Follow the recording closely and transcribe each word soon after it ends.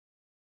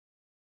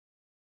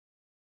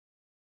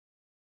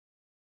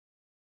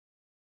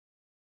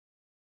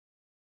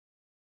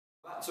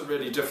That's a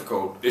really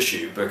difficult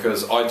issue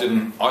because I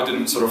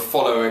didn't sort of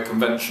follow a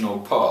conventional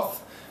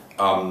path.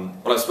 Well,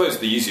 I suppose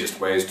the easiest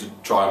way is to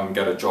try and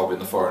get a job in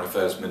the Foreign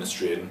Affairs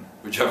Ministry in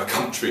whichever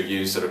country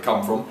you sort of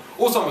come from,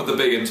 or some of the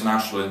big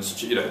international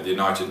institutes, the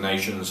United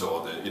Nations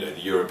or the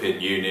European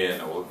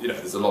Union, or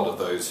there's a lot of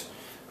those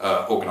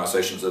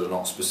organisations that are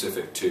not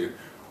specific to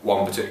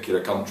one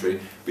particular country.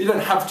 But you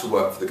don't have to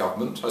work for the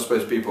government. I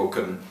suppose people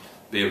can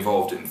be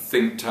involved in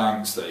think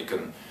tanks. They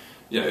can,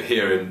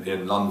 here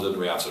in London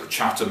we have sort of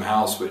Chatham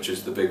House, which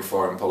is the big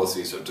foreign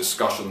policy sort of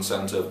discussion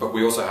centre, but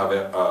we also have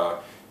an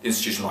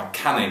institution like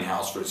Canning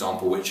House, for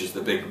example, which is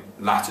the big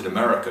Latin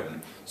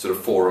American sort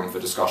of forum for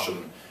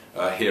discussion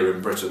here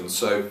in Britain.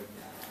 So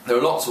there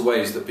are lots of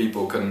ways that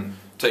people can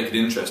take an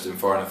interest in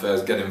foreign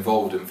affairs, get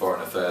involved in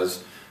foreign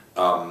affairs,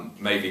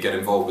 maybe get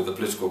involved with the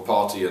political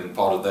party and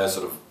part of their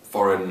sort of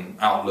foreign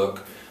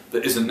outlook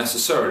that isn't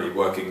necessarily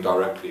working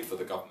directly for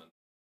the government.